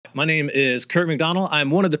My name is Kurt McDonald.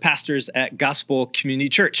 I'm one of the pastors at Gospel Community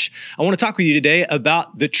Church. I want to talk with you today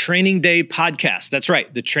about the Training Day podcast. That's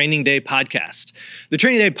right, the Training Day podcast. The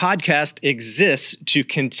Training Day podcast exists to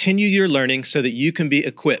continue your learning so that you can be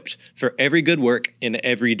equipped for every good work in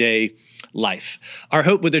everyday life. Our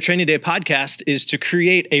hope with the Training Day podcast is to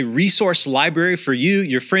create a resource library for you,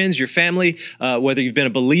 your friends, your family, whether you've been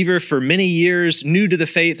a believer for many years, new to the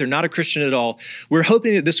faith, or not a Christian at all. We're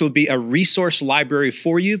hoping that this will be a resource library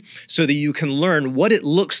for you so that you can learn what it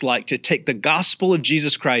looks like to take the gospel of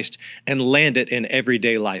Jesus Christ and land it in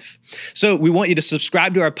everyday life. So we want you to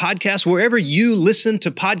subscribe to our podcast wherever you listen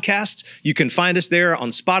to podcasts. You can find us there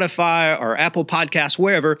on Spotify or Apple Podcasts,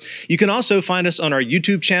 wherever. You can also find us on our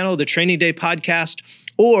YouTube channel, the Training Day Podcast,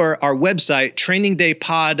 or our website,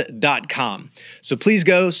 trainingdaypod.com. So please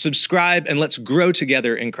go, subscribe, and let's grow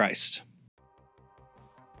together in Christ.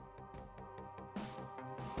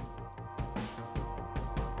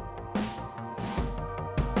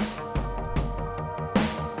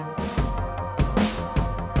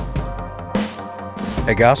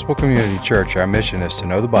 At Gospel Community Church, our mission is to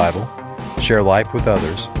know the Bible, share life with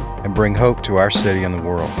others, and bring hope to our city and the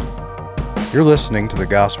world. You're listening to the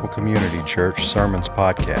Gospel Community Church Sermons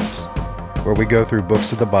Podcast, where we go through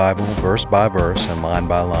books of the Bible, verse by verse and line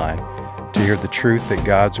by line, to hear the truth that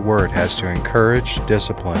God's Word has to encourage,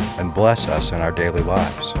 discipline, and bless us in our daily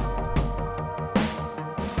lives.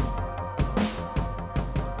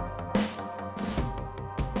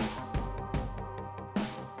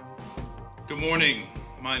 Good morning.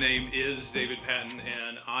 My name is David Patton,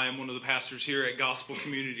 and I am one of the pastors here at Gospel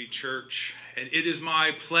Community Church. And it is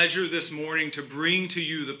my pleasure this morning to bring to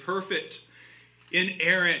you the perfect,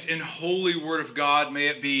 inerrant, and holy Word of God. May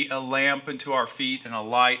it be a lamp unto our feet and a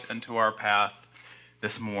light unto our path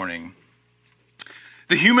this morning.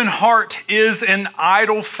 The human heart is an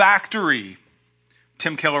idol factory.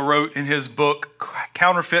 Tim Keller wrote in his book,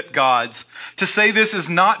 Counterfeit Gods. To say this is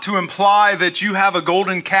not to imply that you have a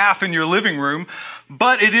golden calf in your living room,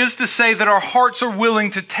 but it is to say that our hearts are willing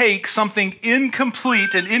to take something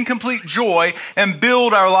incomplete, an incomplete joy, and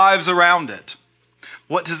build our lives around it.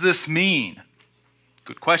 What does this mean?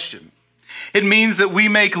 Good question. It means that we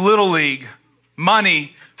make Little League,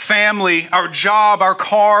 money, family, our job, our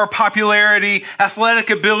car, popularity, athletic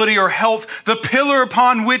ability, or health, the pillar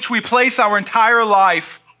upon which we place our entire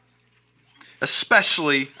life,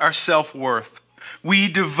 especially our self-worth. We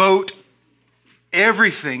devote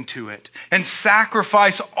everything to it and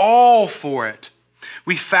sacrifice all for it.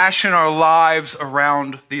 We fashion our lives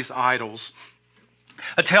around these idols.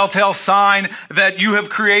 A telltale sign that you have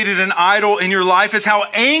created an idol in your life is how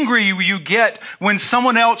angry you get when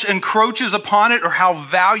someone else encroaches upon it, or how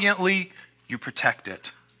valiantly you protect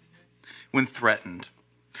it when threatened.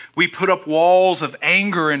 We put up walls of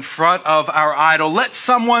anger in front of our idol. Let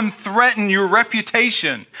someone threaten your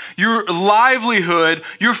reputation, your livelihood,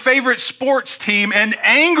 your favorite sports team, and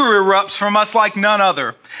anger erupts from us like none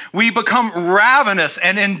other. We become ravenous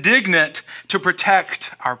and indignant to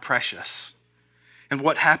protect our precious. And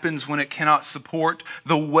what happens when it cannot support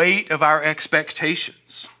the weight of our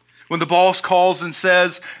expectations? When the boss calls and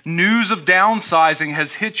says, news of downsizing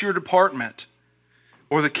has hit your department,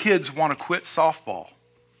 or the kids want to quit softball,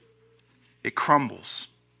 it crumbles.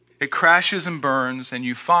 It crashes and burns, and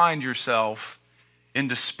you find yourself in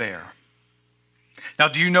despair. Now,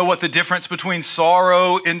 do you know what the difference between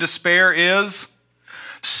sorrow and despair is?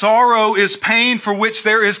 Sorrow is pain for which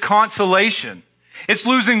there is consolation. It's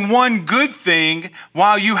losing one good thing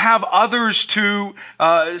while you have others to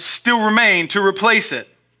still remain to replace it.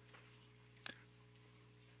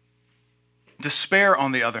 Despair,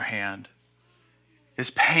 on the other hand,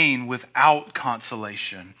 is pain without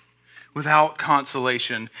consolation. Without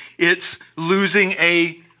consolation. It's losing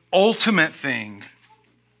an ultimate thing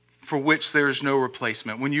for which there is no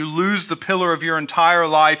replacement. When you lose the pillar of your entire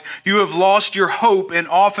life, you have lost your hope and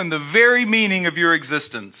often the very meaning of your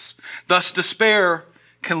existence. Thus, despair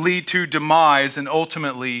can lead to demise and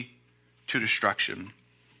ultimately to destruction.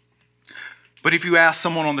 But if you ask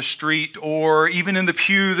someone on the street or even in the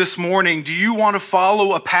pew this morning, do you want to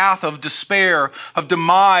follow a path of despair, of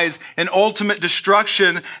demise, and ultimate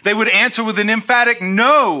destruction? They would answer with an emphatic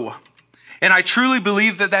no. And I truly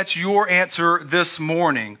believe that that's your answer this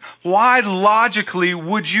morning. Why logically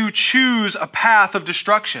would you choose a path of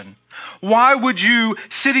destruction? Why would you,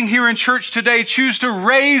 sitting here in church today, choose to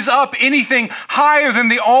raise up anything higher than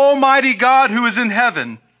the Almighty God who is in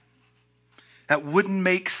heaven? That wouldn't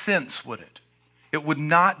make sense, would it? It would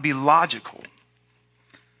not be logical.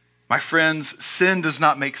 My friends, sin does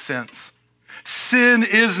not make sense. Sin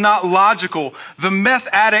is not logical. The meth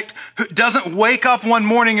addict who doesn't wake up one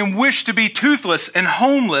morning and wish to be toothless and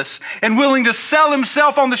homeless and willing to sell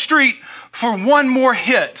himself on the street for one more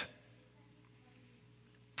hit.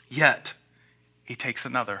 Yet, he takes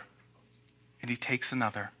another, and he takes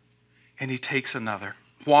another, and he takes another.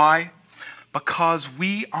 Why? Because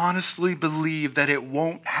we honestly believe that it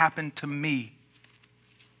won't happen to me.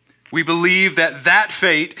 We believe that that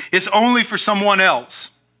fate is only for someone else.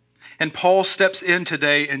 And Paul steps in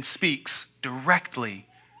today and speaks directly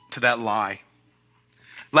to that lie.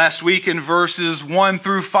 Last week in verses 1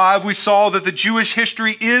 through 5, we saw that the Jewish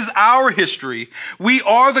history is our history. We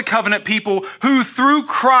are the covenant people who through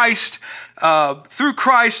Christ are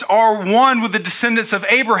one with the descendants of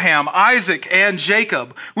Abraham, Isaac, and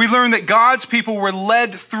Jacob. We learned that God's people were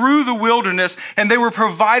led through the wilderness and they were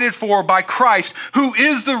provided for by Christ, who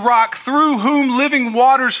is the rock through whom living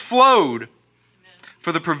waters flowed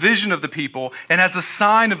for the provision of the people and as a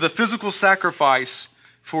sign of the physical sacrifice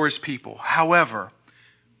for his people. However,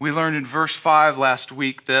 we learned in verse 5 last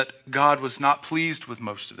week that God was not pleased with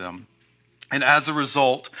most of them. And as a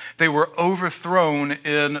result, they were overthrown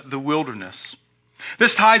in the wilderness.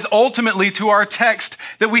 This ties ultimately to our text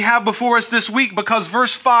that we have before us this week because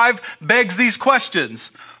verse 5 begs these questions.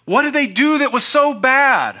 What did they do that was so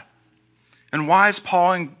bad? And why is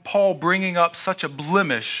Paul bringing up such a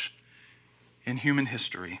blemish in human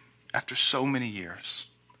history after so many years?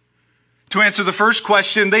 To answer the first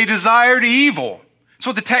question, they desired evil. That's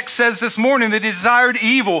what the text says this morning. They desired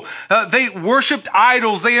evil. They worshiped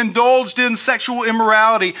idols. They indulged in sexual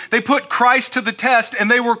immorality. They put Christ to the test, and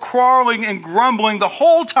they were quarreling and grumbling the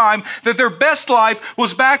whole time that their best life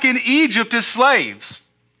was back in Egypt as slaves.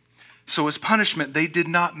 So as punishment, they did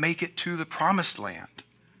not make it to the promised land.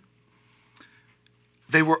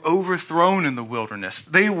 They were overthrown in the wilderness.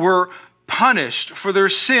 They were punished for their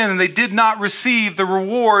sin, and they did not receive the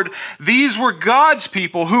reward. These were God's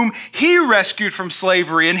people whom he rescued from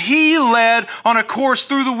slavery, and he led on a course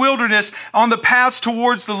through the wilderness on the paths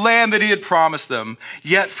towards the land that he had promised them.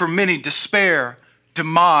 Yet for many, despair,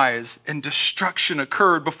 demise, and destruction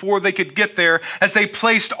occurred before they could get there as they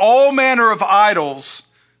placed all manner of idols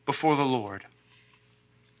before the Lord.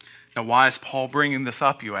 Now, why is Paul bringing this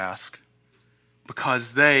up, you ask?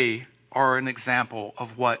 Because they are an example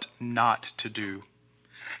of what not to do.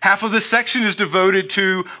 Half of this section is devoted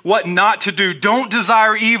to what not to do. Don't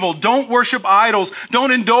desire evil. Don't worship idols.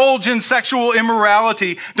 Don't indulge in sexual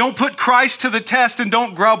immorality. Don't put Christ to the test, and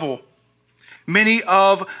don't grumble. Many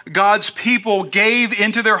of God's people gave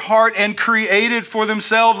into their heart and created for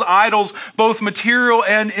themselves idols, both material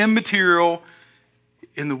and immaterial,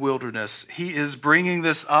 in the wilderness. He is bringing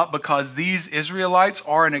this up because these Israelites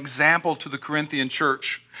are an example to the Corinthian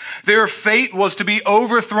church. Their fate was to be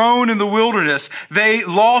overthrown in the wilderness. They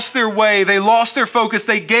lost their way. They lost their focus.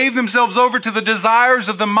 They gave themselves over to the desires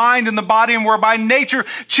of the mind and the body and were by nature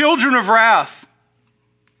children of wrath.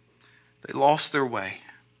 They lost their way.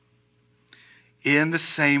 In the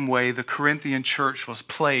same way, the Corinthian church was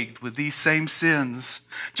plagued with these same sins.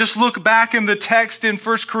 Just look back in the text in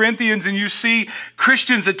 1 Corinthians and you see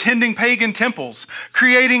Christians attending pagan temples,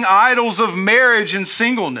 creating idols of marriage and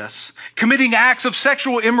singleness, committing acts of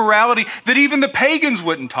sexual immorality that even the pagans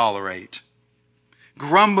wouldn't tolerate.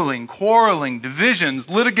 Grumbling, quarreling, divisions,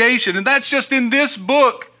 litigation, and that's just in this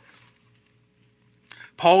book.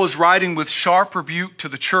 Paul is writing with sharp rebuke to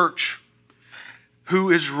the church who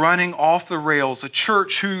is running off the rails, a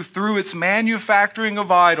church who, through its manufacturing of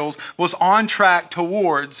idols, was on track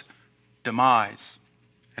towards demise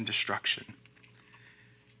and destruction.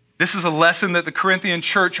 This is a lesson that the Corinthian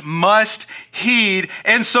church must heed,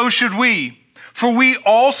 and so should we. For we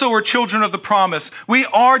also are children of the promise. We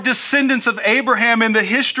are descendants of Abraham, and the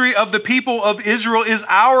history of the people of Israel is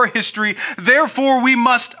our history. Therefore, we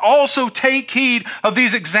must also take heed of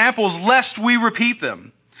these examples, lest we repeat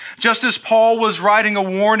them. Just as Paul was writing a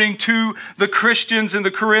warning to the Christians in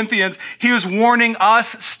the Corinthians, he was warning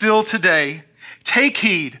us still today. Take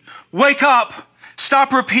heed, wake up,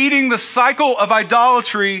 stop repeating the cycle of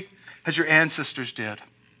idolatry as your ancestors did.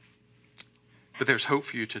 But there's hope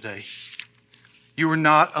for you today. You are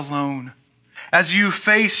not alone. As you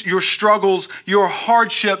face your struggles, your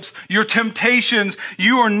hardships, your temptations,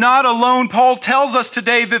 you are not alone. Paul tells us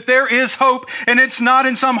today that there is hope, and it's not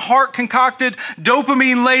in some heart-concocted,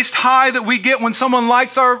 dopamine-laced high that we get when someone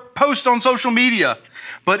likes our post on social media,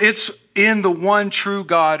 but it's in the one true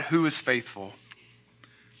God who is faithful.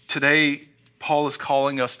 Today, Paul is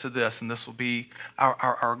calling us to this, and this will be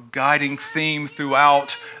our guiding theme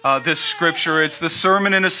throughout this scripture. It's the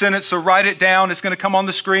sermon in a sentence, so write it down. It's going to come on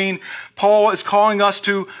the screen. Paul is calling us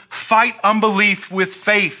to fight unbelief with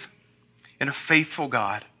faith in a faithful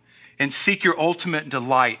God and seek your ultimate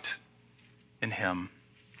delight in him.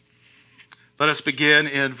 Let us begin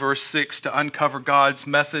in verse 6 to uncover God's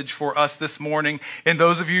message for us this morning. And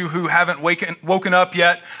those of you who haven't woken up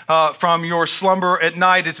yet from your slumber at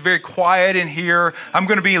night, it's very quiet in here. I'm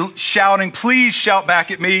going to be shouting. Please shout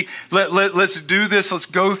back at me. Let's do this. Let's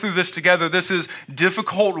go through this together. This is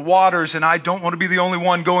difficult waters, and I don't want to be the only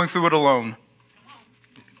one going through it alone.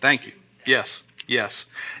 Thank you. Yes, yes.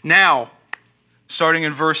 Now, starting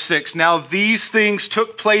in verse 6, now these things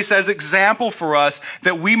took place as example for us,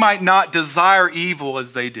 that we might not desire evil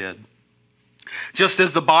as they did. Just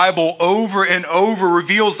as the Bible over and over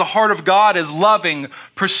reveals the heart of God as loving,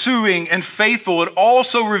 pursuing, and faithful, it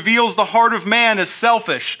also reveals the heart of man as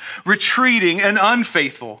selfish, retreating, and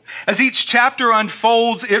unfaithful. As each chapter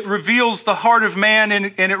unfolds, it reveals the heart of man, and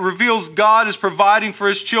it reveals God as providing for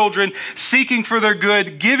his children, seeking for their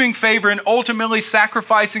good, giving favor, and ultimately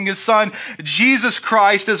sacrificing his Son, Jesus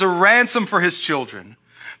Christ, as a ransom for his children.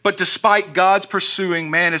 But despite God's pursuing,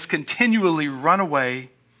 man has continually run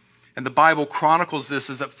away. And the Bible chronicles this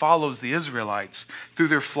as it follows the Israelites through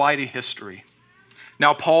their flighty history.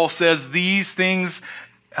 Now, Paul says these things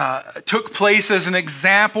took place as an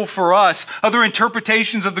example for us. Other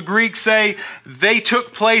interpretations of the Greek say they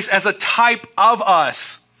took place as a type of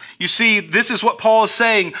us. You see, this is what Paul is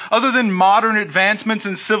saying. Other than modern advancements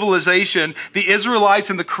in civilization, the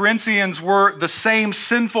Israelites and the Corinthians were the same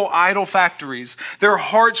sinful idol factories. Their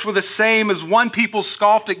hearts were the same as one people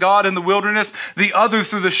scoffed at God in the wilderness, the other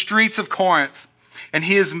through the streets of Corinth. And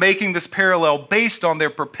he is making this parallel based on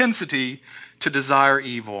their propensity to desire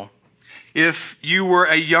evil. If you were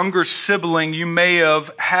a younger sibling, you may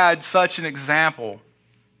have had such an example.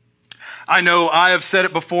 I know I have said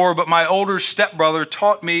it before, but my older stepbrother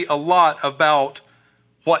taught me a lot about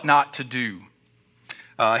what not to do.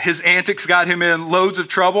 His antics got him in loads of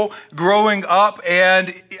trouble growing up,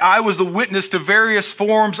 and I was the witness to various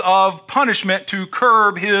forms of punishment to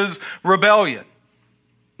curb his rebellion.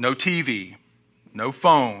 No TV, no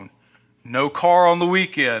phone, no car on the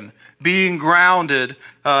weekend, being grounded,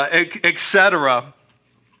 etc.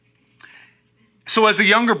 So as a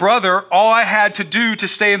younger brother, all I had to do to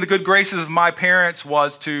stay in the good graces of my parents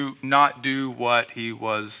was to not do what he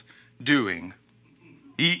was doing.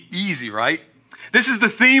 Easy, right? This is the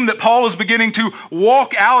theme that Paul is beginning to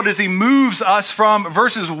walk out as he moves us from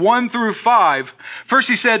verses 1 through 5. First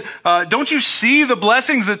he said, don't you see the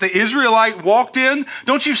blessings that the Israelite walked in?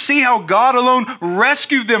 Don't you see how God alone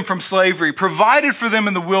rescued them from slavery, provided for them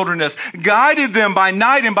in the wilderness, guided them by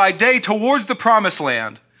night and by day towards the promised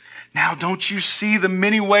land? Now, don't you see the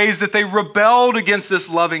many ways that they rebelled against this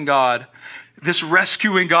loving God, this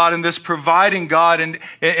rescuing God, and this providing God?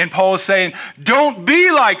 And Paul is saying, don't be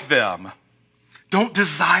like them. Don't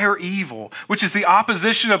desire evil, which is the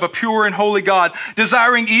opposition of a pure and holy God.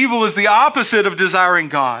 Desiring evil is the opposite of desiring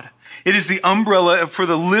God. It is the umbrella for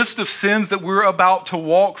the list of sins that we're about to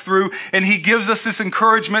walk through. And he gives us this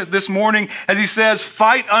encouragement this morning as he says,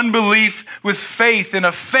 fight unbelief with faith in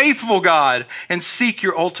a faithful God and seek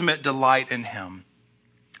your ultimate delight in him.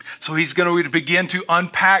 So he's going to begin to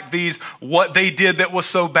unpack these, what they did that was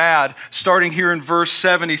so bad. Starting here in verse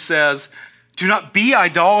 7, he says, do not be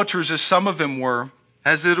idolaters as some of them were.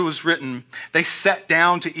 As it was written, they sat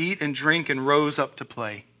down to eat and drink and rose up to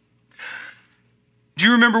play. Do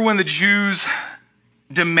you remember when the Jews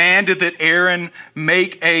demanded that Aaron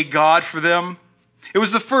make a god for them? It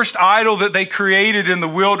was the first idol that they created in the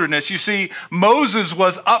wilderness. You see, Moses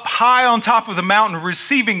was up high on top of the mountain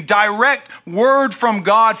receiving direct word from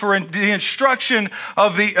God for the instruction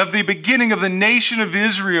of the beginning of the nation of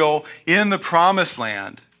Israel in the promised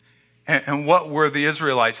land. And what were the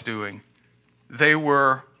Israelites doing? They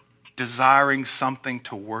were desiring something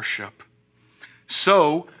to worship.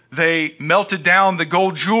 So they melted down the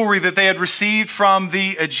gold jewelry that they had received from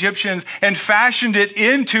the Egyptians and fashioned it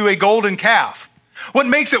into a golden calf. What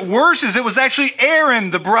makes it worse is it was actually Aaron,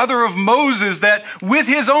 the brother of Moses, that with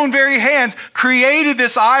his own very hands created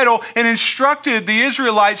this idol and instructed the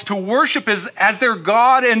Israelites to worship as their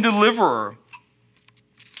God and deliverer.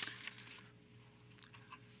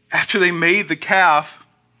 After they made the calf,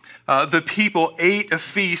 the people ate a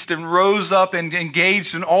feast and rose up and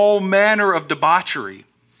engaged in all manner of debauchery.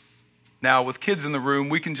 Now, with kids in the room,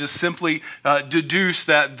 we can just simply deduce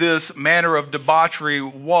that this manner of debauchery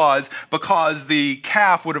was because the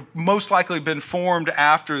calf would have most likely been formed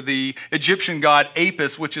after the Egyptian god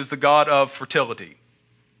Apis, which is the god of fertility.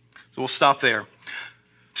 So we'll stop there.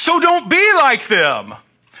 So don't be like them.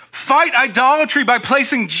 Fight idolatry by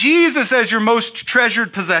placing Jesus as your most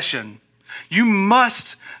treasured possession. You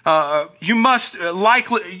must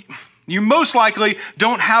You most likely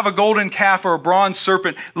don't have a golden calf or a bronze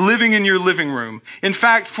serpent living in your living room. In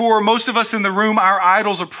fact, for most of us in the room, our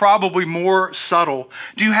idols are probably more subtle.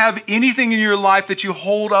 Do you have anything in your life that you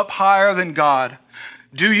hold up higher than God?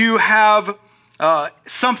 Do you have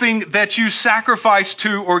something that you sacrifice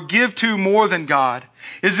to or give to more than God?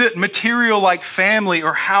 Is it material like family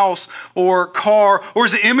or house or car? Or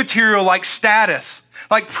is it immaterial like status,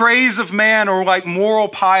 like praise of man, or like moral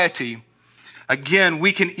piety? Again,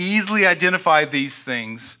 we can easily identify these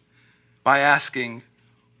things by asking,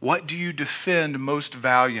 what do you defend most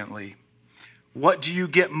valiantly? What do you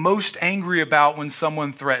get most angry about when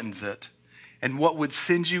someone threatens it? And what would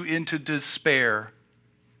send you into despair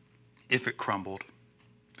if it crumbled?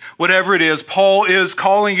 Whatever it is, Paul is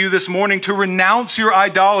calling you this morning to renounce your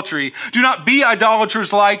idolatry. Do not be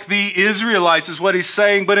idolaters like the Israelites, is what he's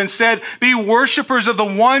saying, but instead be worshipers of the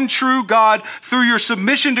one true God through your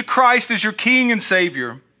submission to Christ as your King and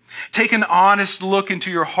Savior. Take an honest look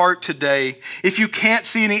into your heart today. If you can't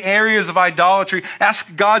see any areas of idolatry,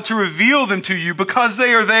 ask God to reveal them to you because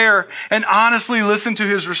they are there, and honestly listen to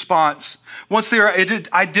his response. Once they are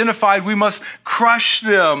identified, we must crush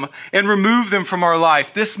them and remove them from our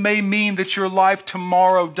life. This may mean that your life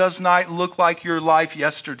tomorrow does not look like your life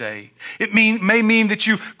yesterday. It may mean that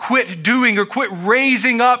you quit doing or quit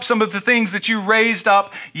raising up some of the things that you raised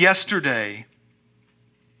up yesterday.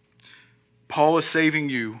 Paul is saving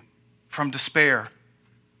you from despair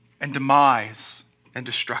and demise and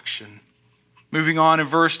destruction. Moving on in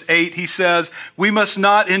verse 8, he says, we must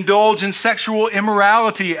not indulge in sexual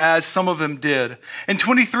immorality as some of them did. And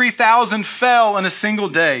 23,000 fell in a single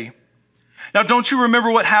day. Now, don't you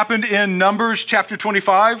remember what happened in Numbers chapter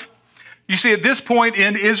 25? You see, at this point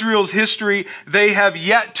in Israel's history, they have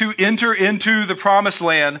yet to enter into the promised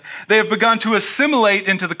land. They have begun to assimilate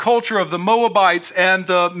into the culture of the Moabites and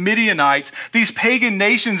the Midianites. These pagan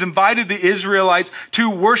nations invited the Israelites to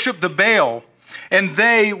worship the Baal. And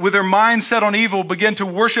they, with their minds set on evil, began to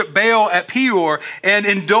worship Baal at Peor and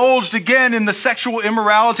indulged again in the sexual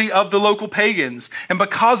immorality of the local pagans. And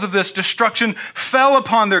because of this, destruction fell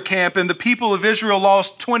upon their camp, and the people of Israel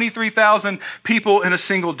lost 23,000 people in a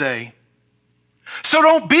single day. So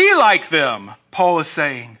don't be like them, Paul is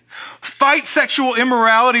saying. Fight sexual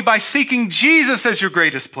immorality by seeking Jesus as your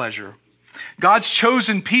greatest pleasure. God's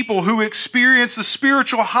chosen people who experience the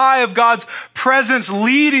spiritual high of God's presence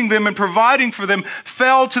leading them and providing for them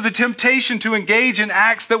fell to the temptation to engage in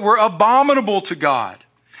acts that were abominable to God.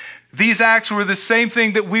 These acts were the same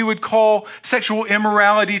thing that we would call sexual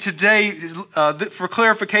immorality today. For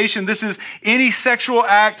clarification, this is any sexual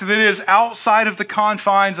act that is outside of the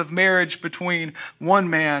confines of marriage between one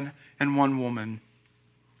man and one woman.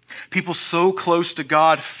 People so close to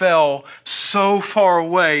God fell so far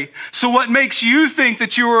away. So what makes you think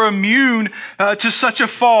that you are immune to such a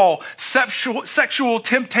fall? Sexual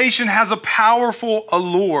temptation has a powerful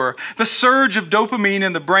allure. The surge of dopamine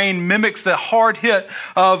in the brain mimics the hard hit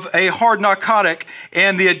of a hard narcotic,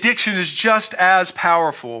 and the addiction is just as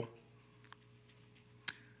powerful.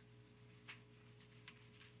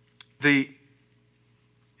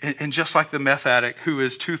 And just like the meth addict who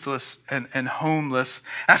is toothless and homeless,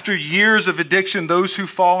 after years of addiction, those who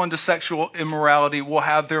fall into sexual immorality will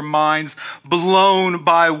have their minds blown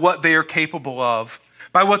by what they are capable of,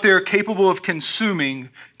 by what they are capable of consuming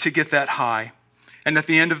to get that high. And at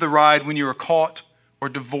the end of the ride, when you are caught or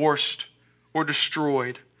divorced or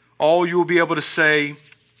destroyed, all you will be able to say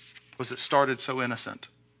was, it started so innocent.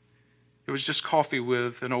 It was just coffee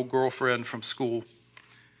with an old girlfriend from school.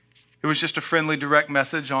 It was just a friendly direct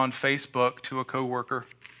message on Facebook to a coworker.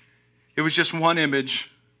 It was just one image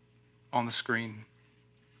on the screen.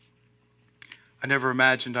 I never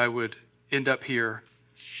imagined I would end up here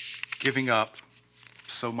giving up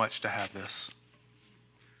so much to have this.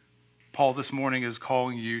 Paul this morning is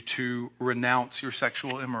calling you to renounce your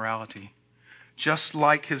sexual immorality. Just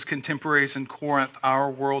like his contemporaries in Corinth, our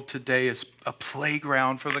world today is a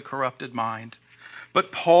playground for the corrupted mind.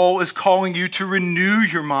 But Paul is calling you to renew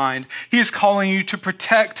your mind. He is calling you to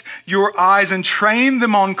protect your eyes and train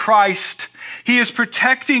them on Christ. He is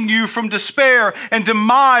protecting you from despair and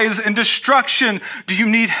demise and destruction. Do you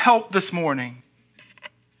need help this morning?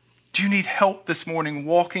 Do you need help this morning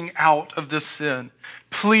walking out of this sin?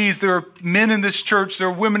 Please, there are men in this church, there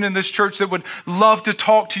are women in this church that would love to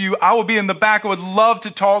talk to you. I will be in the back. I would love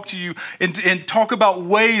to talk to you and talk about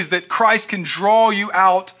ways that Christ can draw you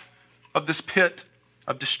out of this pit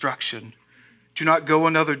of destruction. Do not go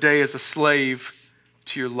another day as a slave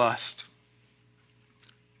to your lust.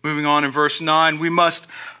 Moving on in verse 9, we must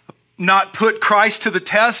not put Christ to the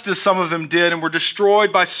test as some of them did and were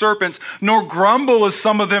destroyed by serpents, nor grumble as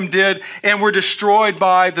some of them did and were destroyed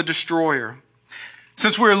by the destroyer.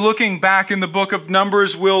 Since we're looking back in the book of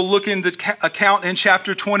Numbers, we'll look in the account in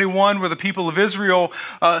chapter 21 where the people of Israel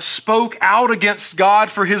spoke out against God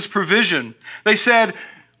for his provision. They said,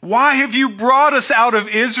 "Why have you brought us out of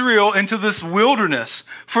Israel into this wilderness?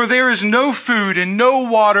 For there is no food and no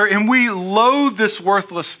water, and we loathe this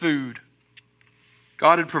worthless food."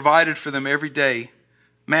 God had provided for them every day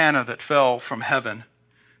manna that fell from heaven.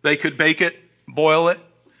 They could bake it, boil it,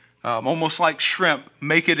 almost like shrimp,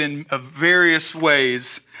 make it in various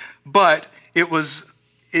ways. But it was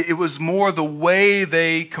more the way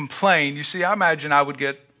they complained. You see, I imagine I would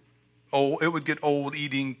get old. It would get old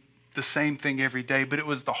eating the same thing every day. But it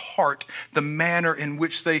was the heart, the manner in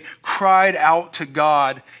which they cried out to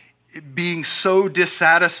God, being so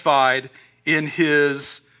dissatisfied in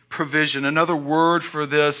his provision. Another word for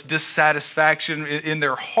this dissatisfaction in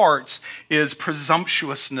their hearts is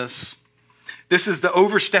presumptuousness. This is the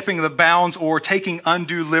overstepping of the bounds or taking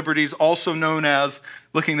undue liberties, also known as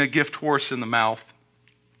looking the gift horse in the mouth.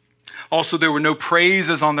 Also, there were no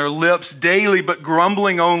praises on their lips daily, but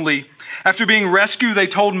grumbling only. After being rescued, they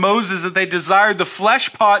told Moses that they desired the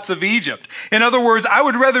flesh pots of Egypt. In other words, I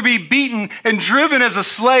would rather be beaten and driven as a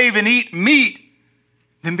slave and eat meat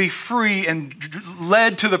than be free and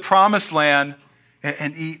led to the promised land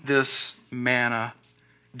and eat this manna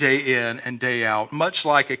day in and day out, much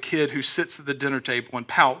like a kid who sits at the dinner table and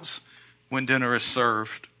pouts when dinner is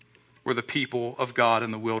served, were the people of God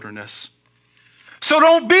in the wilderness. So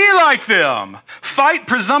don't be like them. Fight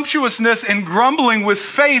presumptuousness and grumbling with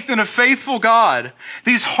faith in a faithful God.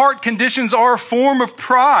 These heart conditions are a form of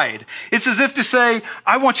pride. It's as if to say,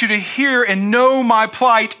 I want you to hear and know my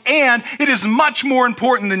plight, and it is much more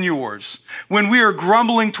important than yours. When we are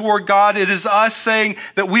grumbling toward God, it is us saying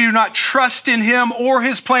that we do not trust in him or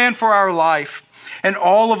his plan for our life. And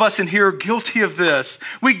all of us in here are guilty of this.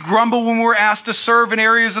 We grumble when we're asked to serve in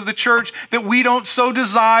areas of the church that we don't so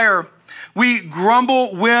desire. We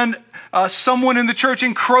grumble when someone in the church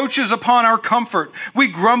encroaches upon our comfort. We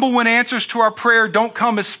grumble when answers to our prayer don't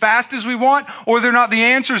come as fast as we want, or they're not the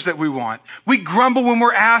answers that we want. We grumble when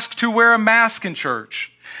we're asked to wear a mask in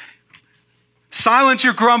church. Silence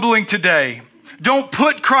your grumbling today. Don't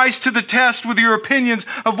put Christ to the test with your opinions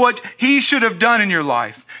of what he should have done in your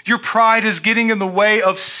life. Your pride is getting in the way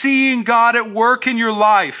of seeing God at work in your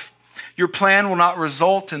life. Your plan will not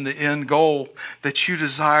result in the end goal that you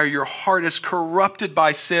desire. Your heart is corrupted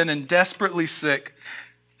by sin and desperately sick.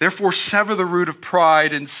 Therefore, sever the root of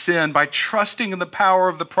pride and sin by trusting in the power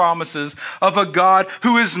of the promises of a God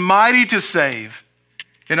who is mighty to save.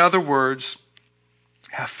 In other words,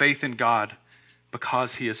 have faith in God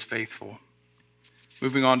because he is faithful.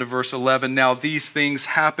 Moving on to verse 11. Now these things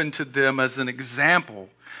happened to them as an example,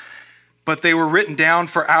 but they were written down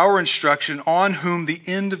for our instruction, on whom the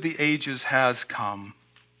end of the ages has come.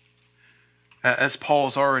 As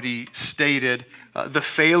Paul's already stated, the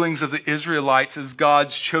failings of the Israelites as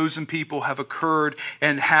God's chosen people have occurred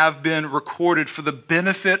and have been recorded for the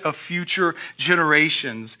benefit of future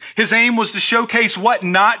generations. His aim was to showcase what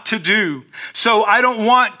not to do. So I don't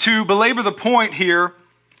want to belabor the point here,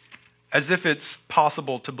 as if it's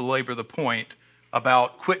possible to belabor the point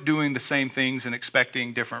about quit doing the same things and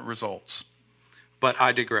expecting different results. But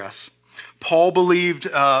I digress. Paul believed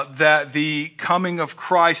that the coming of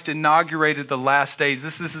Christ inaugurated the last days.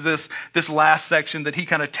 This is this last section that he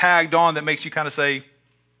kind of tagged on that makes you kind of say,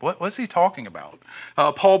 what's he talking about?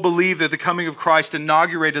 Paul believed that the coming of Christ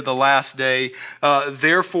inaugurated the last day.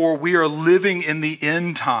 Therefore, we are living in the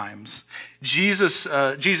end times. Jesus'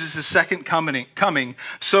 second coming.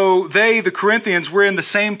 So they, the Corinthians, were in the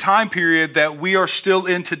same time period that we are still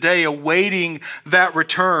in today, awaiting that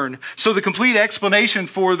return. So the complete explanation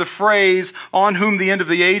for the phrase, on whom the end of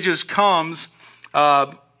the ages comes,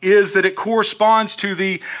 is that it corresponds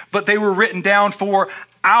to but they were written down for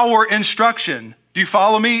our instruction. Do you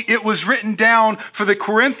follow me? It was written down for the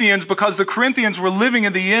Corinthians because the Corinthians were living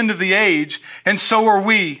in the end of the age, and so are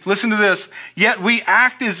we. Listen to this. Yet we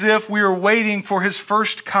act as if we are waiting for his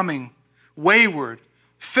first coming, wayward,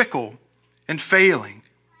 fickle, and failing.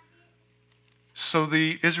 So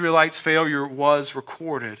the Israelites' failure was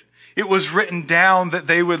recorded. It was written down that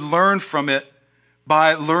they would learn from it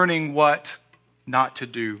by learning what not to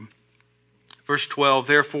do. Verse 12,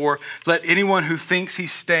 therefore, let anyone who thinks he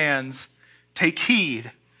stands take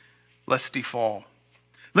heed lest he fall.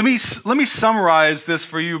 Let me summarize this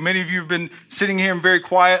for you. Many of you have been sitting here and very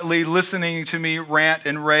quietly listening to me rant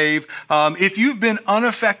and rave. If you've been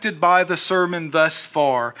unaffected by the sermon thus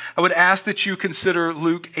far, I would ask that you consider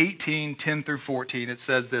Luke 18, 10 through 14. It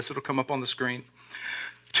says this. It'll come up on the screen.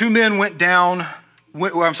 2 men went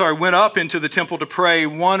up into the temple to pray,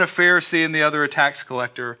 one a Pharisee and the other a tax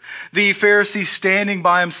collector. The Pharisee, standing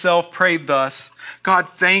by himself, prayed thus, God,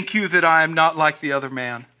 thank you that I am not like the other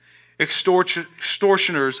man,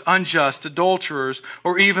 extortioners, unjust, adulterers,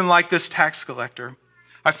 or even like this tax collector.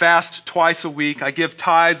 I fast twice a week. I give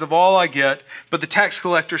tithes of all I get. But the tax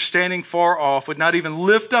collector, standing far off, would not even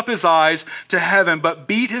lift up his eyes to heaven, but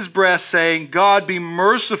beat his breast, saying, God, be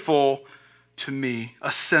merciful to me,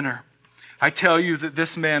 a sinner. I tell you that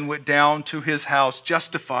this man went down to his house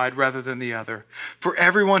justified rather than the other. For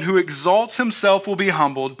everyone who exalts himself will be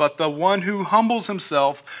humbled, but the one who humbles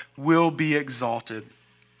himself will be exalted.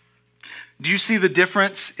 Do you see the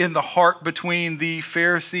difference in the heart between the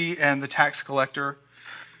Pharisee and the tax collector?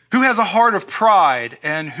 Who has a heart of pride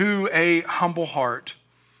and who a humble heart?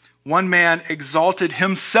 One man exalted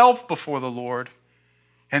himself before the Lord,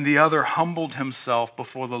 and the other humbled himself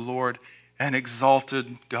before the Lord and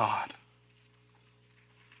exalted God.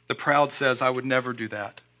 The proud says, I would never do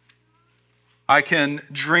that. I can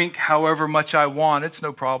drink however much I want. It's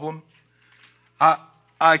no problem.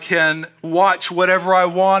 I can watch whatever I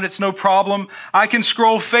want. It's no problem. I can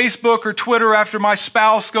scroll Facebook or Twitter after my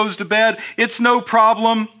spouse goes to bed. It's no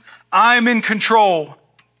problem. I'm in control.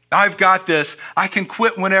 I've got this. I can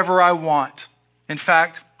quit whenever I want. In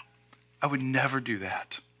fact, I would never do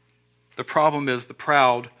that. The problem is the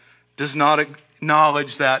proud does not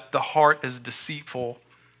acknowledge that the heart is deceitful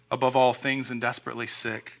above all things and desperately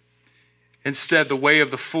sick. Instead, the way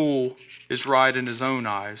of the fool is right in his own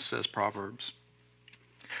eyes, says Proverbs.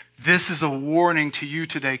 This is a warning to you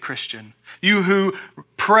today, Christian. You who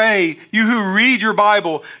pray, you who read your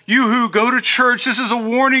Bible, you who go to church, this is a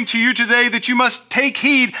warning to you today that you must take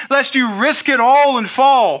heed lest you risk it all and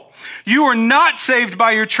fall. You are not saved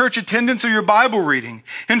by your church attendance or your Bible reading.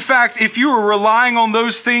 In fact, if you are relying on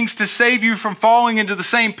those things to save you from falling into the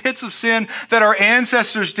same pits of sin that our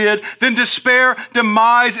ancestors did, then despair,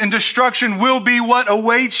 demise, and destruction will be what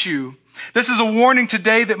awaits you. This is a warning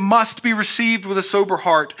today that must be received with a sober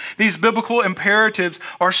heart. These biblical imperatives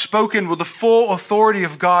are spoken with the full authority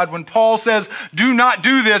of God. When Paul says, do not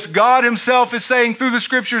do this, God himself is saying through the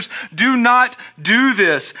scriptures, do not do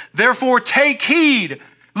this. Therefore, take heed.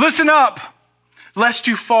 Listen up, lest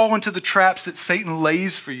you fall into the traps that Satan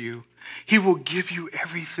lays for you. He will give you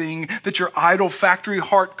everything that your idol factory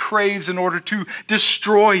heart craves in order to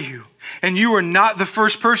destroy you. And you are not the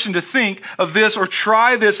first person to think of this or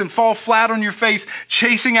try this and fall flat on your face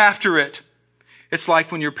chasing after it. It's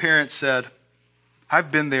like when your parents said,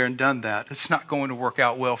 I've been there and done that. It's not going to work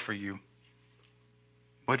out well for you.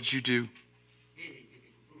 What did you do?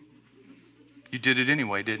 You did it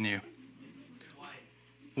anyway, didn't you?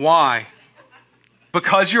 Why?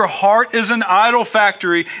 Because your heart is an idol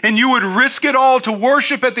factory and you would risk it all to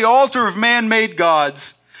worship at the altar of man-made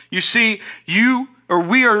gods. You see,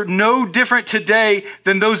 we are no different today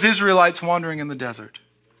than those Israelites wandering in the desert.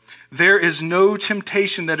 There is no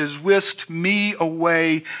temptation that has whisked me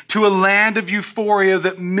away to a land of euphoria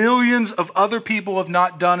that millions of other people have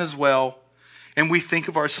not done as well. And we think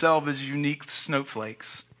of ourselves as unique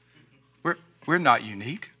snowflakes. We're not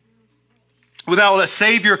unique. Without a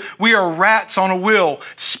Savior, we are rats on a wheel,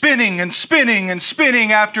 spinning and spinning and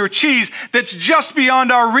spinning after a cheese that's just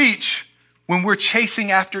beyond our reach when we're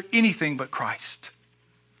chasing after anything but Christ.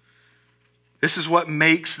 This is what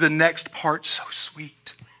makes the next part so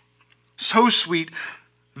sweet. So sweet.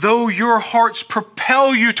 Though your hearts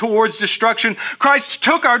propel you towards destruction, Christ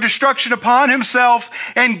took our destruction upon himself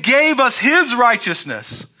and gave us his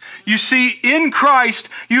righteousness. You see, in Christ,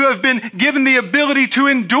 you have been given the ability to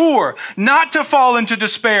endure, not to fall into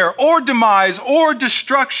despair or demise or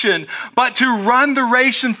destruction, but to run the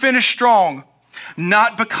race and finish strong.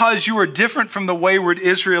 Not because you are different from the wayward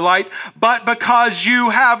Israelite, but because you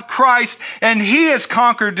have Christ and he has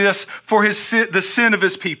conquered this for the sin of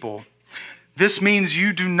his people. This means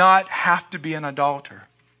you do not have to be an idolater.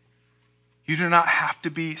 You do not have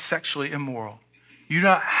to be sexually immoral. You do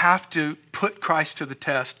not have to put Christ to the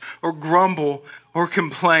test or grumble or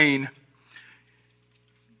complain.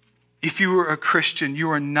 If you are a Christian, you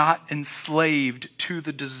are not enslaved to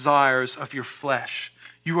the desires of your flesh.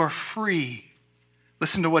 You are free.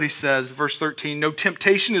 Listen to what he says, verse 13. No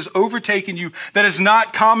temptation has overtaken you that is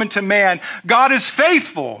not common to man. God is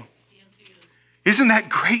faithful. Isn't that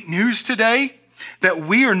great news today? that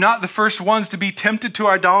we are not the first ones to be tempted to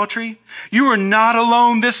idolatry. You are not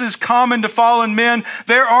alone. This is common to fallen men.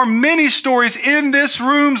 There are many stories in this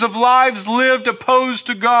room of lives lived opposed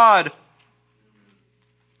to God.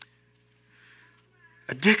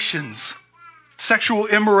 Addictions, sexual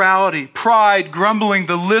immorality, pride, grumbling,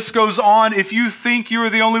 the list goes on. If you think you are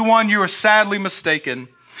the only one, you are sadly mistaken.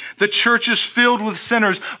 The church is filled with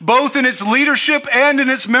sinners, both in its leadership and in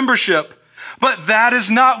its membership. But that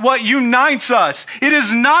is not what unites us. It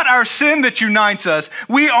is not our sin that unites us.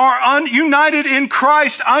 We are united in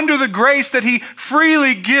Christ under the grace that He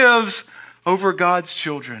freely gives over God's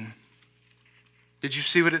children. Did you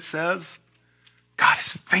see what it says? God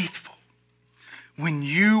is faithful. When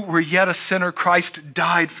you were yet a sinner, Christ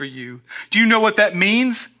died for you. Do you know what that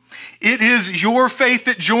means? It is your faith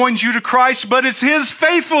that joins you to Christ, but it's His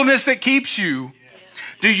faithfulness that keeps you.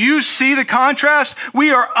 Do you see the contrast?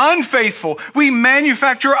 We are unfaithful. We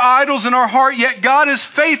manufacture idols in our heart, yet God is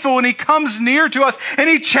faithful and He comes near to us and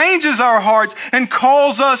He changes our hearts and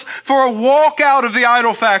calls us for a walk out of the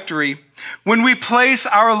idol factory. When we place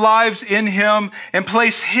our lives in Him and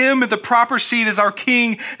place Him at the proper seat as our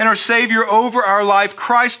King and our Savior over our life,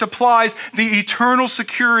 Christ applies the eternal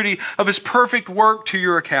security of His perfect work to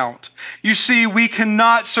your account. You see, we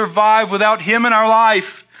cannot survive without Him in our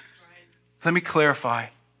life. Let me clarify.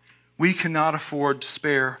 We cannot afford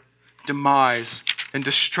despair, demise, and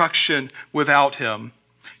destruction without Him.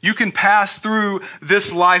 You can pass through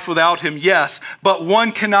this life without Him, yes, but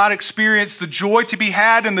one cannot experience the joy to be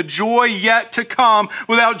had and the joy yet to come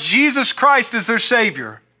without Jesus Christ as their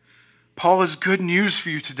Savior. Paul has good news for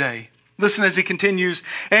you today. Listen as he continues,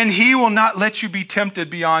 and He will not let you be tempted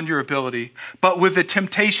beyond your ability, but with the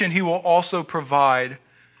temptation He will also provide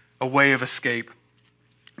a way of escape.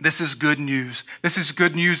 This is good news. This is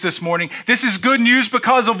good news this morning. This is good news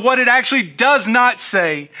because of what it actually does not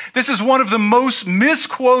say. This is one of the most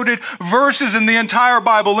misquoted verses in the entire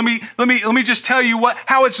Bible. Let me just tell you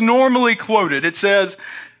how it's normally quoted. It says,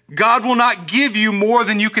 God will not give you more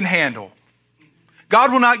than you can handle.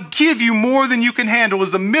 God will not give you more than you can handle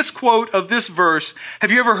is the misquote of this verse. Have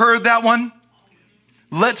you ever heard that one?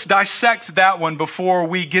 Let's dissect that one before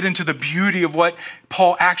we get into the beauty of what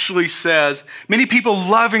Paul actually says. Many people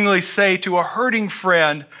lovingly say to a hurting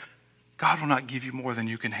friend, God will not give you more than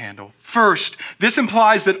you can handle. First, this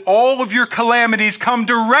implies that all of your calamities come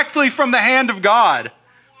directly from the hand of God.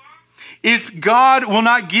 If God will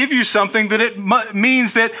not give you something, then it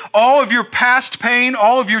means that all of your past pain,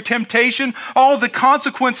 all of your temptation, all of the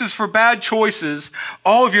consequences for bad choices,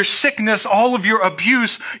 all of your sickness, all of your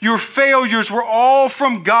abuse, your failures were all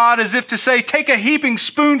from God, as if to say, take a heaping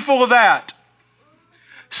spoonful of that.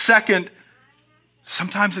 Second,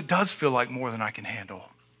 sometimes it does feel like more than I can handle.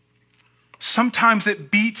 Sometimes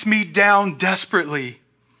it beats me down desperately.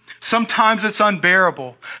 Sometimes it's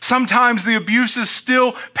unbearable. Sometimes the abuse is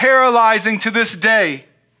still paralyzing to this day.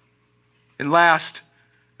 And last,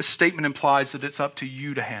 the statement implies that it's up to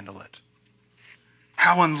you to handle it.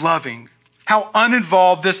 How unloving, how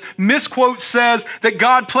uninvolved. This misquote says that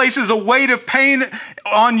God places a weight of pain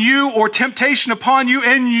on you or temptation upon you,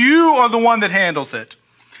 and you are the one that handles it.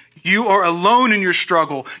 You are alone in your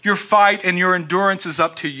struggle. Your fight and your endurance is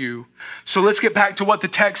up to you. So let's get back to what the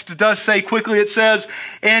text does say quickly. It says,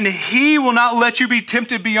 and He will not let you be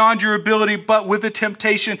tempted beyond your ability, but with the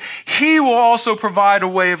temptation, He will also provide a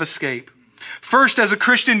way of escape. First, as a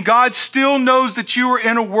Christian, God still knows that you are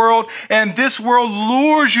in a world, and this world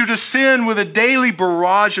lures you to sin with a daily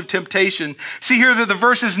barrage of temptation. See here that the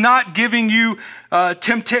verse is not giving you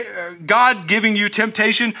God giving you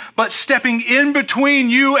temptation, but stepping in between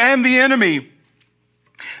you and the enemy.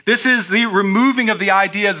 This is the removing of the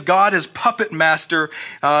idea as God as puppet master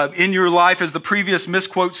in your life, as the previous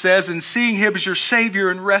misquote says, and seeing Him as your Savior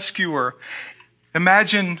and rescuer.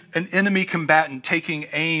 Imagine an enemy combatant taking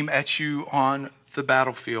aim at you on the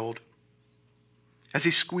battlefield. As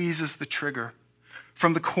he squeezes the trigger,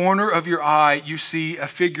 from the corner of your eye, you see a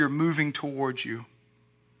figure moving towards you.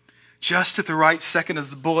 Just at the right second as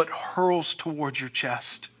the bullet hurls towards your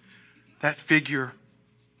chest, that figure,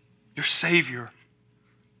 your Savior,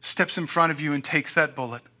 steps in front of you and takes that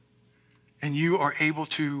bullet. And you are able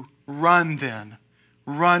to run then,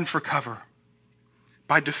 run for cover.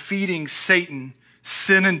 By defeating Satan,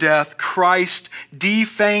 sin and death, Christ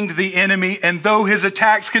defanged the enemy, and though his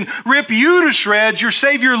attacks can rip you to shreds, your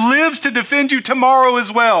Savior lives to defend you tomorrow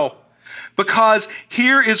as well. Because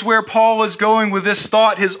here is where Paul is going with this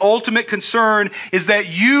thought. His ultimate concern is that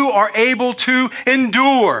you are able to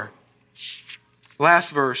endure.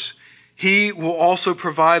 Last verse. He will also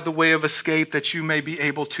provide the way of escape that you may be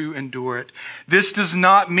able to endure it. This does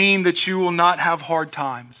not mean that you will not have hard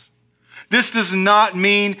times. This does not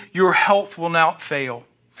mean your health will not fail.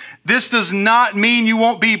 This does not mean you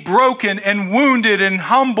won't be broken and wounded and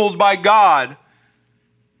humbled by God.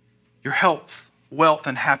 Your health, wealth,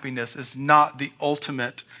 and happiness is not the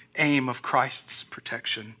ultimate aim of Christ's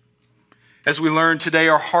protection. As we learn today,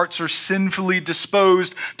 our hearts are sinfully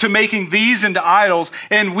disposed to making these into idols.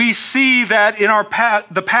 And we see that in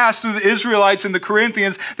the past through the Israelites and the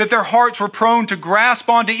Corinthians, that their hearts were prone to grasp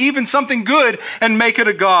onto even something good and make it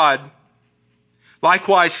a god.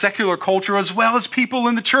 Likewise, secular culture, as well as people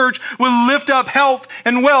in the church, will lift up health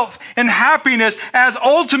and wealth and happiness as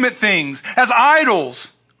ultimate things, as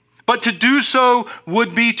idols. But to do so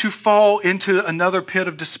would be to fall into another pit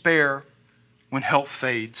of despair when health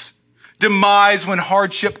fades. Demise when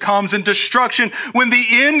hardship comes, and destruction when the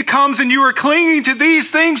end comes and you are clinging to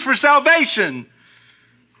these things for salvation.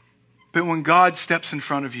 But when God steps in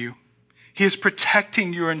front of you, He is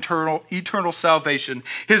protecting your eternal salvation.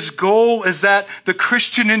 His goal is that the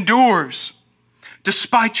Christian endures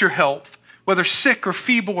despite your health, whether sick or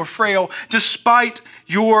feeble or frail, despite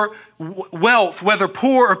your wealth, whether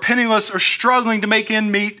poor or penniless or struggling to make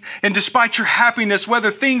ends meet, and despite your happiness, whether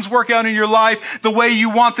things work out in your life the way you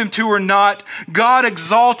want them to or not. God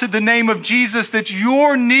exalted the name of Jesus that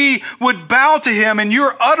your knee would bow to Him and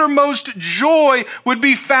your uttermost joy would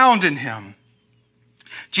be found in Him.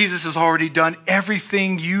 Jesus has already done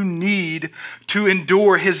everything you need to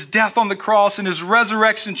endure. His death on the cross and His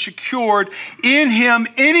resurrection secured in Him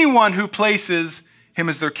anyone who places Him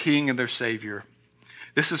as their King and their Savior.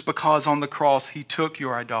 This is because on the cross He took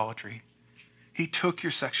your idolatry. He took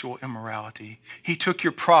your sexual immorality. He took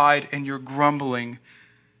your pride and your grumbling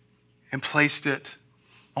and placed it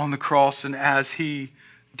on the cross. And as He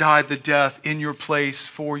died the death in your place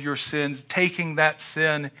for your sins, taking that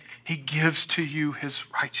sin, He gives to you His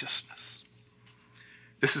righteousness.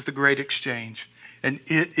 This is the great exchange. And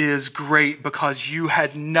it is great because you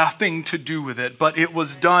had nothing to do with it, but it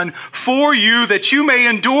was done for you that you may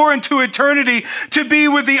endure into eternity to be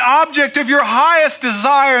with the object of your highest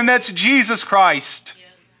desire, and that's Jesus Christ.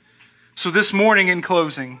 So this morning in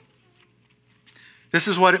closing, this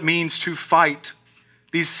is what it means to fight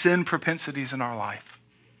these sin propensities in our life.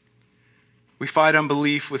 We fight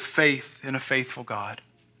unbelief with faith in a faithful God.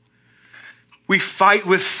 We fight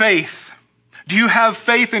with faith. Do you have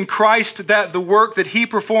faith in Christ that the work that He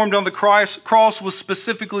performed on the cross was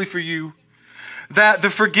specifically for you? That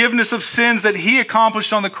the forgiveness of sins that He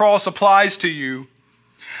accomplished on the cross applies to you?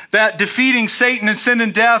 That defeating Satan and sin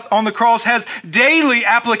and death on the cross has daily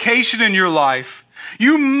application in your life?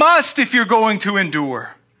 You must if you're going to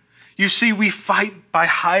endure. You see, we fight by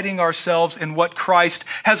hiding ourselves in what Christ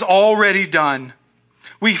has already done.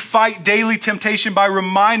 We fight daily temptation by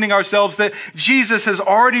reminding ourselves that Jesus has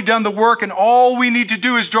already done the work and all we need to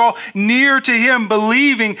do is draw near to Him,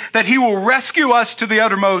 believing that He will rescue us to the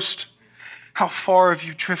uttermost. How far have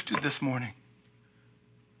you drifted this morning?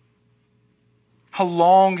 How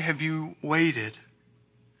long have you waited?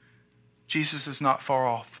 Jesus is not far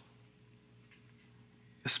off.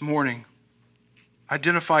 This morning,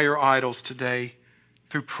 identify your idols today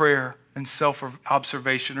through prayer and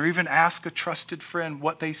self-observation, or even ask a trusted friend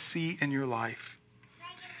what they see in your life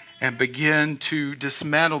and begin to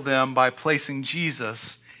dismantle them by placing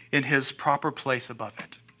Jesus in His proper place above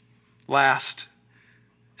it. Last,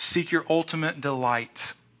 seek your ultimate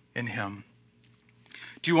delight in Him.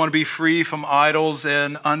 Do you want to be free from idols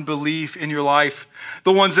and unbelief in your life?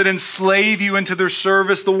 The ones that enslave you into their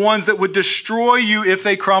service, the ones that would destroy you if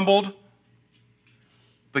they crumbled?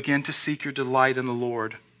 Begin to seek your delight in the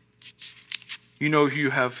Lord. You know you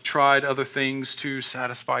have tried other things to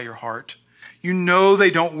satisfy your heart. You know they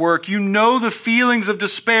don't work. You know the feelings of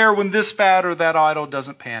despair when this fad or that idol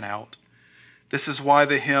doesn't pan out. This is why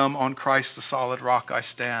the hymn, "On Christ the solid rock I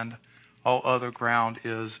stand, all other ground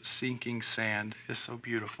is sinking sand," is so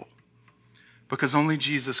beautiful. Because only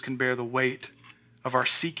Jesus can bear the weight of our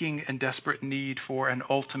seeking and desperate need for an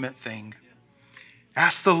ultimate thing.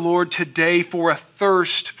 Ask the Lord today for a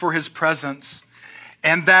thirst for His presence,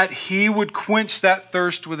 and that He would quench that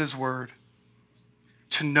thirst with His word.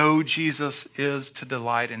 To know Jesus is to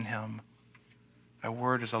delight in Him. Thy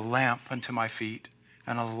word is a lamp unto my feet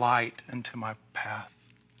and a light unto my path.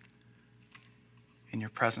 In your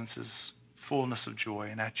presence is fullness of joy,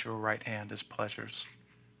 and at your right hand is pleasures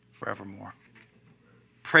forevermore.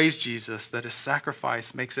 Praise Jesus that His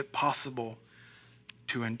sacrifice makes it possible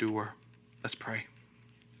to endure. Let's pray.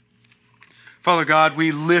 Father God,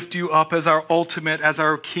 we lift You up as our ultimate, as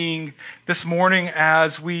our King. This morning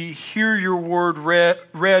as we hear Your word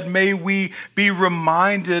read, may we be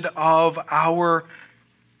reminded of our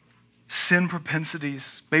sin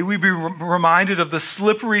propensities. May we be reminded of the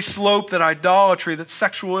slippery slope that idolatry, that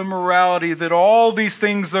sexual immorality, that all these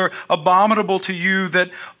things are abominable to you,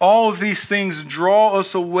 that all of these things draw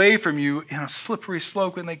us away from you in a slippery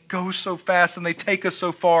slope, and they go so fast and they take us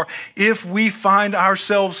so far. If we find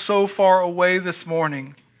ourselves so far away this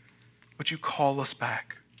morning, would you call us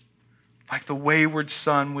back? Like the wayward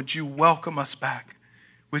son, would you welcome us back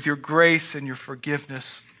with your grace and your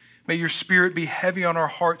forgiveness? May your Spirit be heavy on our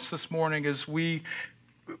hearts this morning as we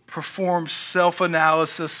perform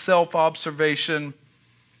self-analysis, self-observation,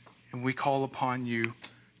 and we call upon you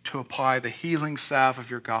to apply the healing salve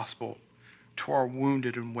of your gospel to our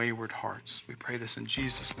wounded and wayward hearts. We pray this in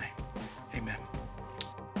Jesus' name. Amen.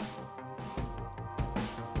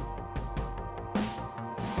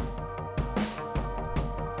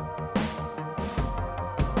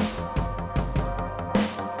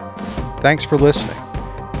 Thanks for listening.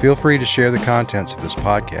 Feel free to share the contents of this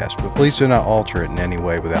podcast, but please do not alter it in any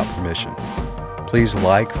way without permission. Please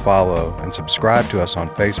like, follow, and subscribe to us on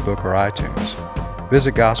Facebook or iTunes.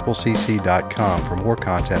 Visit gospelcc.com for more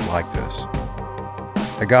content like this.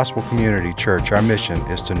 At Gospel Community Church, our mission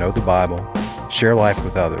is to know the Bible, share life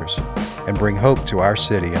with others, and bring hope to our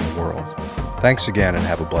city and the world. Thanks again and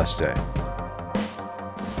have a blessed day.